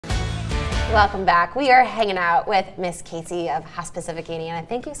Welcome back. We are hanging out with Miss Kacee of Hospice of Acadiana.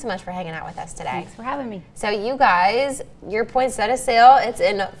 Thank you so much for hanging out with us today. Thanks for having me. So you guys, your poinsettia sale, it's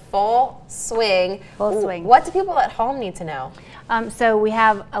in full swing. Full swing. What do people at home need to know? So we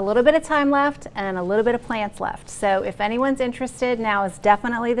have a little bit of time left and a little bit of plants left. So if anyone's interested, now is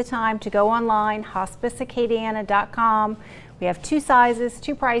definitely the time to go online, hospiceacadiana.com. We have 2 sizes,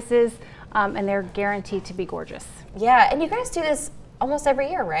 2 prices, and they're guaranteed to be gorgeous. Yeah, and you guys do this almost every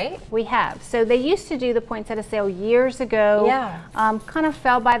year, right? We have. So they used to do the poinsettia sale years ago. Yeah. Kind of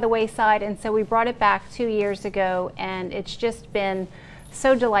fell by the wayside, and so we brought it back 2 years ago, and it's just been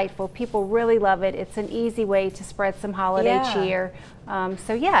so delightful. People really love it. It's an easy way to spread some holiday cheer.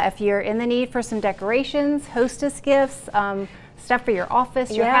 So yeah, if you're in the need for some decorations, hostess gifts, stuff for your office,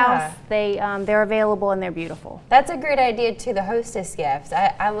 your house, they're available and they're beautiful. That's a great idea too, the hostess gift.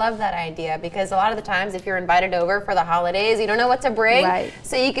 I love that idea because a lot of the times if you're invited over for the holidays, you don't know what to bring. Right.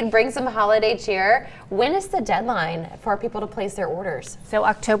 So you can bring some holiday cheer. When is the deadline for people to place their orders? So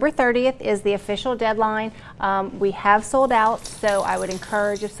October 30th is the official deadline. We have sold out, so I would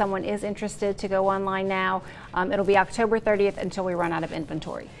encourage if someone is interested to go online now. It'll be October 30th until we run out of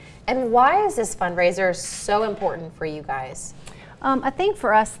inventory. And why is this fundraiser so important for you guys? I think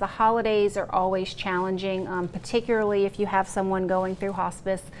for us, the holidays are always challenging, particularly if you have someone going through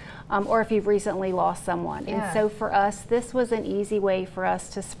hospice or if you've recently lost someone. Yeah. And so for us, this was an easy way for us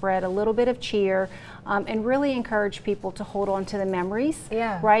to spread a little bit of cheer and really encourage people to hold on to the memories,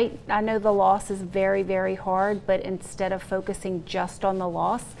 right? I know the loss is very, very hard, but instead of focusing just on the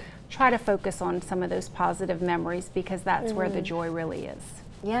loss, try to focus on some of those positive memories because that's where the joy really is.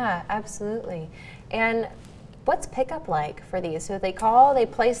 Yeah, absolutely. And what's pickup like for these? So they call, they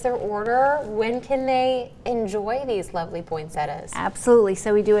place their order. When can they enjoy these lovely poinsettias? Absolutely.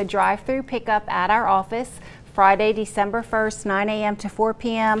 So we do a drive-through pickup at our office Friday, December 1st, 9 a.m. to 4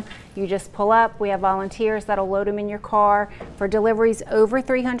 p.m. You just pull up. We have volunteers that'll load them in your car. For deliveries over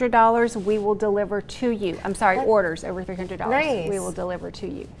 $300, we will deliver to you. I'm sorry, orders over $300. Nice. We will deliver to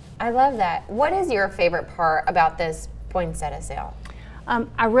you. I love that. What is your favorite part about this poinsettia sale?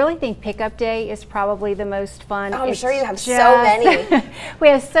 I really think pickup day is probably the most fun. Oh, I'm sure you have so many. We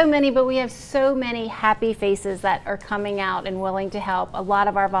have so many, but we have so many happy faces that are coming out and willing to help. A lot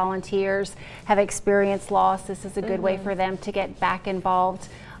of our volunteers have experienced loss. This is a good way for them to get back involved.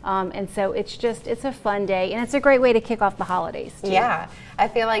 And so it's a fun day, and it's a great way to kick off the holidays too. Yeah, I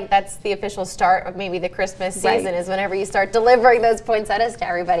feel like that's the official start of maybe the Christmas season is whenever you start delivering those poinsettias to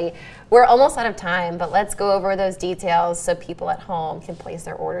everybody. We're almost out of time, but let's go over those details so people at home can place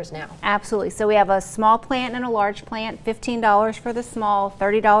their orders now. Absolutely. So we have a small plant and a large plant, $15 for the small,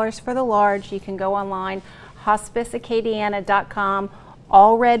 $30 for the large. You can go online, hospiceacadiana.com,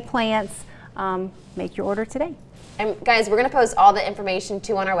 all red plants. Make your order today. And guys, we're going to post all the information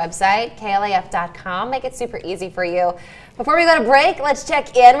too on our website, klaf.com. Make it super easy for you. Before we go to break, let's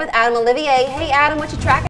check in with Adam Olivier. Hey Adam, what you tracking?